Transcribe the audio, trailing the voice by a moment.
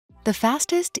The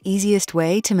fastest, easiest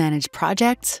way to manage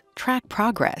projects, track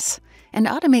progress, and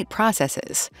automate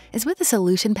processes is with a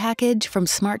solution package from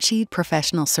Smartsheet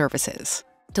Professional Services.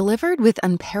 Delivered with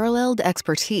unparalleled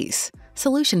expertise,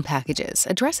 Solution Packages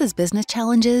addresses business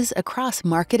challenges across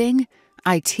marketing,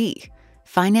 IT,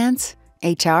 finance,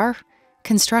 HR,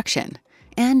 construction,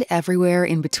 and everywhere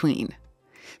in between.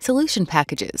 Solution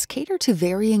Packages cater to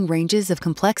varying ranges of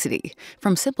complexity,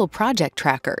 from simple project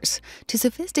trackers to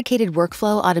sophisticated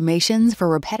workflow automations for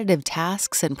repetitive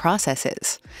tasks and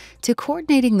processes, to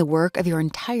coordinating the work of your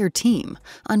entire team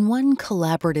on one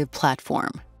collaborative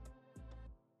platform.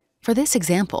 For this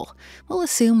example, we'll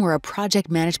assume we're a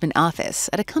project management office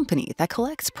at a company that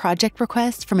collects project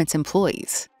requests from its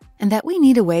employees, and that we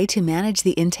need a way to manage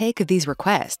the intake of these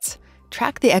requests,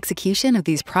 track the execution of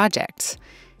these projects,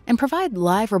 and provide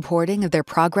live reporting of their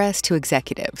progress to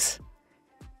executives.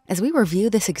 As we review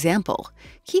this example,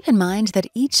 keep in mind that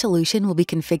each solution will be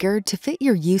configured to fit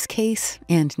your use case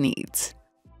and needs.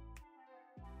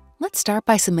 Let's start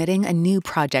by submitting a new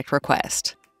project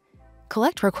request.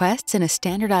 Collect requests in a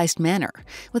standardized manner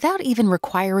without even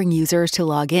requiring users to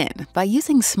log in by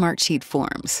using Smartsheet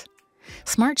Forms.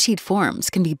 Smartsheet Forms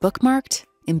can be bookmarked,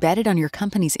 embedded on your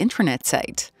company's intranet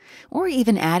site, or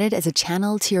even added as a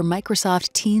channel to your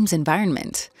Microsoft Teams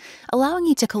environment, allowing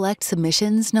you to collect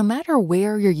submissions no matter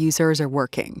where your users are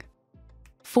working.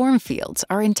 Form fields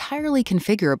are entirely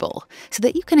configurable so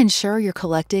that you can ensure you're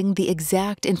collecting the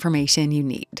exact information you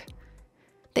need.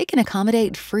 They can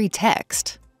accommodate free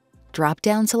text,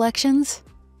 drop-down selections,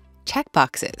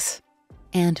 checkboxes,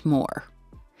 and more.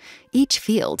 Each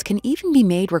field can even be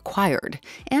made required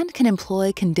and can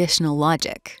employ conditional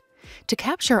logic to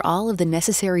capture all of the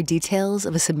necessary details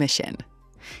of a submission.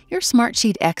 Your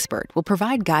Smartsheet expert will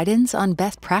provide guidance on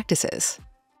best practices.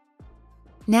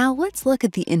 Now let's look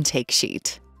at the intake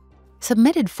sheet.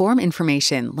 Submitted form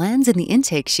information lands in the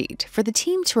intake sheet for the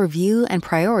team to review and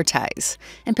prioritize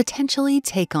and potentially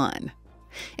take on.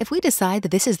 If we decide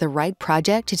that this is the right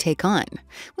project to take on,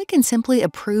 we can simply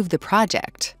approve the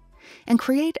project and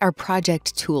create our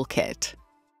project toolkit.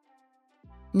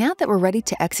 Now that we're ready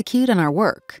to execute on our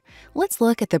work, let's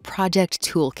look at the project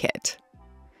toolkit.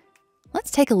 Let's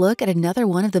take a look at another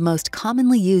one of the most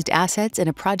commonly used assets in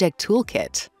a project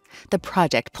toolkit, the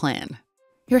project plan.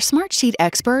 Your Smartsheet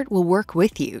expert will work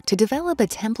with you to develop a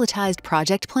templatized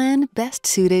project plan best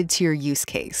suited to your use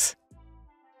case.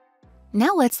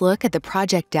 Now let's look at the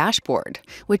project dashboard,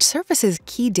 which surfaces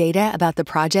key data about the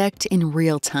project in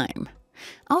real time.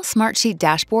 All Smartsheet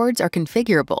dashboards are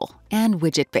configurable and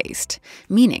widget-based,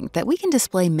 meaning that we can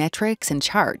display metrics and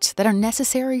charts that are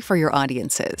necessary for your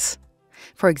audiences.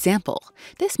 For example,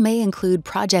 this may include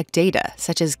project data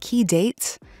such as key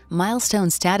dates, milestone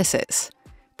statuses,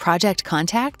 project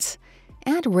contacts,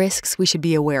 and risks we should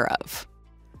be aware of.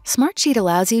 Smartsheet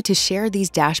allows you to share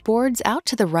these dashboards out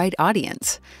to the right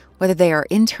audience, whether they are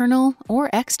internal or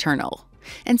external.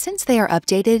 And since they are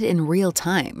updated in real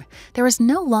time, there is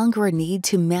no longer a need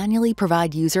to manually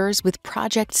provide users with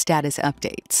project status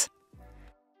updates.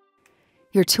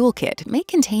 Your toolkit may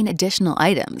contain additional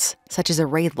items, such as a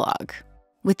RAID log.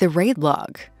 With the RAID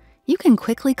log, you can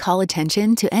quickly call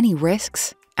attention to any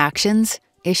risks, actions,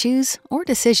 issues, or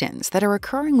decisions that are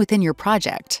occurring within your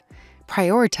project,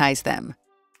 prioritize them,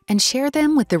 and share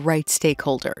them with the right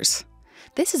stakeholders.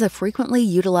 This is a frequently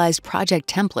utilized project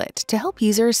template to help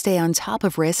users stay on top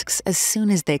of risks as soon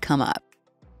as they come up.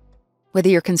 Whether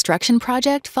your construction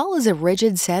project follows a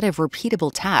rigid set of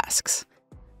repeatable tasks,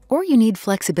 or you need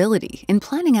flexibility in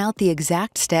planning out the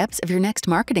exact steps of your next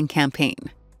marketing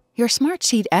campaign, your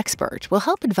Smartsheet expert will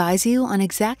help advise you on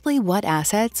exactly what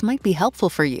assets might be helpful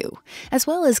for you, as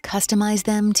well as customize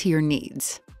them to your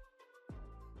needs.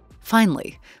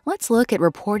 Finally, let's look at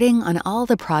reporting on all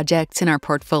the projects in our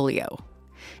portfolio.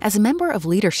 As a member of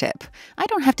leadership, I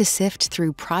don't have to sift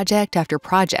through project after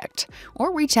project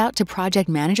or reach out to project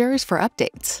managers for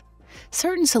updates.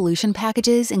 Certain solution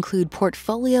packages include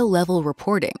portfolio-level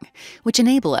reporting, which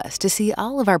enable us to see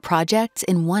all of our projects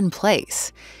in one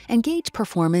place and gauge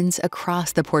performance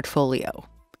across the portfolio.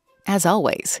 As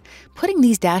always, putting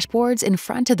these dashboards in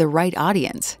front of the right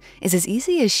audience is as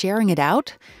easy as sharing it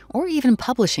out or even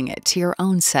publishing it to your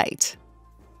own site.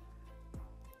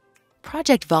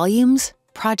 Project volumes,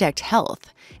 project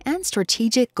health, and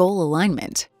strategic goal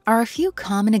alignment are a few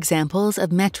common examples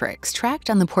of metrics tracked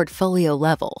on the portfolio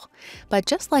level. But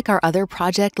just like our other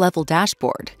project-level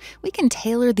dashboard, we can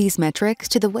tailor these metrics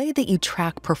to the way that you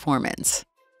track performance.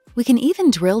 We can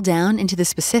even drill down into the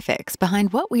specifics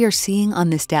behind what we are seeing on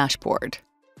this dashboard.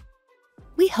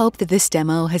 We hope that this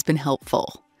demo has been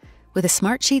helpful. With a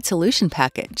Smartsheet solution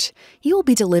package, you will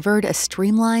be delivered a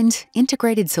streamlined,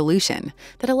 integrated solution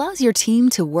that allows your team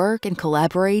to work and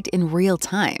collaborate in real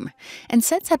time and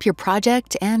sets up your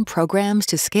project and programs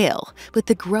to scale with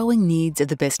the growing needs of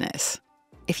the business.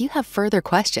 If you have further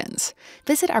questions,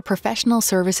 visit our professional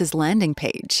services landing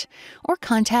page or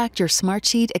contact your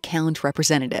Smartsheet account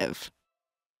representative.